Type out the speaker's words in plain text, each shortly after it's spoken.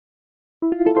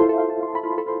Welcome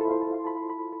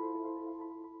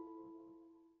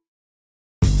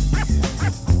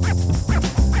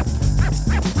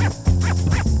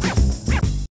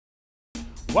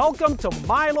to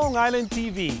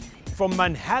MyLITV. From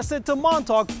Manhasset to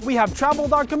Montauk, we have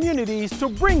traveled our communities to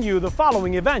bring you the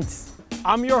following events.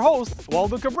 I'm your host,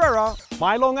 Waldo Cabrera.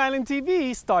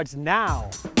 MyLITV starts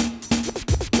now.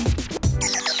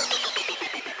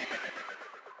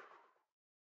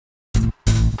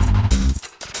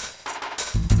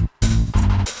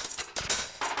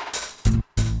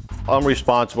 I'm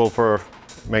responsible for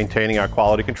maintaining our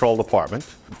quality control department.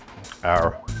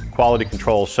 Our quality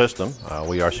control system,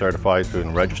 we are certified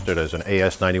and registered as an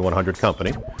AS9100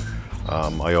 company.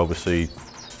 I oversee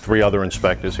 3 other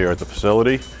inspectors here at the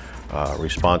facility,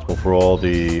 responsible for all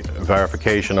the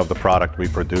verification of the product we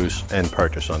produce and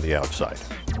purchase on the outside.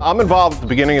 I'm involved at the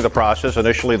beginning of the process.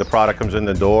 Initially, the product comes in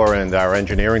the door and our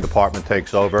engineering department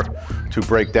takes over to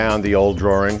break down the old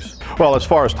drawings. Well, as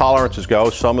far as tolerances go,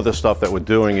 some of the stuff that we're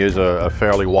doing is a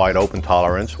fairly wide open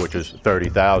tolerance, which is 30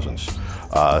 thousandths.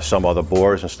 Some other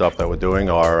bores and stuff that we're doing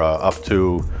are up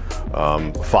to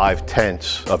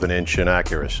 5/10 of an inch in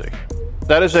accuracy.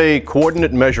 That is a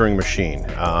coordinate measuring machine,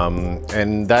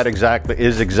 and that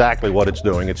is exactly what it's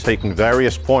doing. It's taking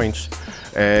various points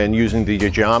and using the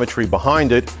geometry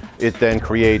behind it, it then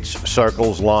creates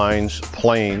circles, lines,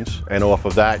 planes, and off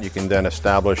of that you can then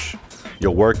establish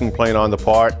your working plane on the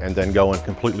part and then go and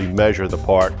completely measure the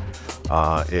part.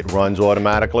 It runs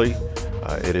automatically.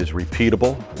 It is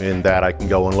repeatable in that I can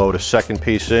go and load a second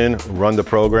piece in, run the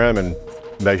program, and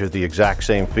measure the exact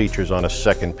same features on a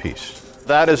second piece.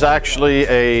 That is actually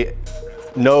a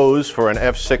nose for an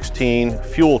F-16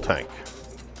 fuel tank.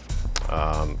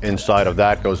 Inside of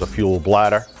that goes a fuel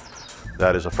bladder.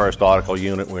 That is a first article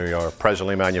unit we are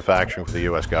presently manufacturing for the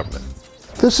U.S. government.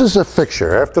 This is a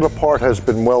fixture. After the part has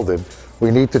been welded, we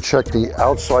need to check the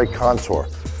outside contour.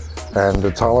 And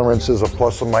the tolerance is a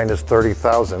plus or minus 30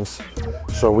 thousandths.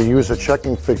 So we use a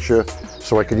checking fixture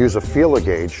so I could use a feeler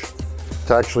gauge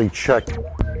to actually check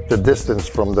the distance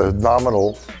from the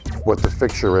nominal, what the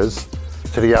fixture is,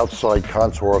 to the outside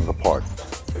contour of the part.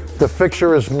 The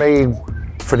fixture is made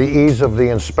for the ease of the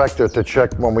inspector to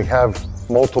check when we have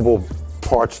multiple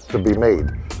parts to be made.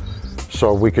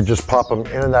 So we could just pop them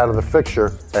in and out of the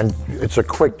fixture and it's a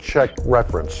quick check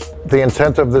reference. The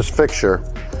intent of this fixture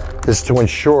is to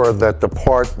ensure that the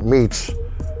part meets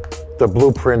the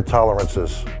blueprint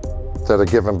tolerances that are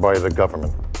given by the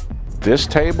government. This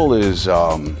table is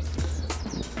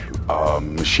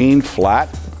machined flat,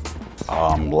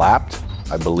 lapped,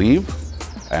 I believe,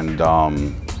 and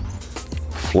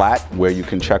flat where you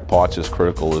can check parts is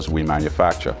critical as we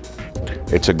manufacture.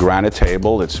 It's a granite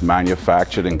table. It's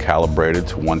manufactured and calibrated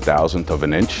to 1/1000th of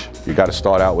an inch. You got to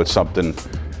start out with something,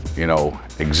 you know,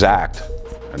 exact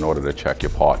in order to check your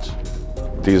parts.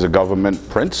 These are government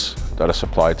prints that are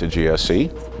supplied to GSE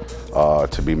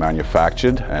to be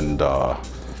manufactured and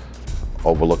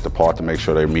overlook the part to make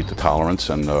sure they meet the tolerance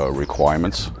and the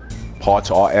requirements. Parts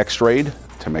are x-rayed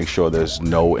to make sure there's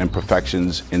no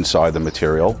imperfections inside the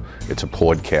material. It's a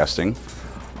poured casting,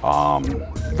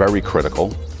 very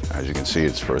critical. As you can see,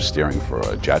 it's for steering for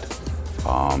a jet.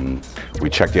 We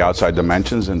check the outside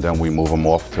dimensions and then we move them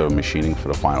off to machining for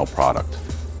the final product.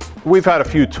 We've had a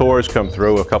few tours come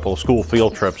through, a couple of school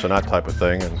field trips and that type of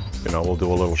thing, and you know, we'll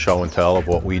do a little show and tell of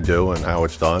what we do and how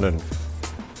it's done, and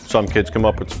some kids come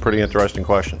up with some pretty interesting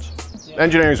questions.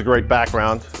 Engineering is a great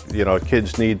background. You know,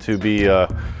 kids need to be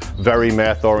very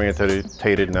math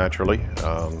oriented naturally.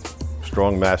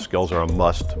 Strong math skills are a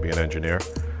must to be an engineer.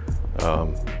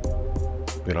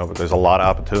 You know, but there's a lot of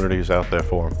opportunities out there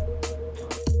for them.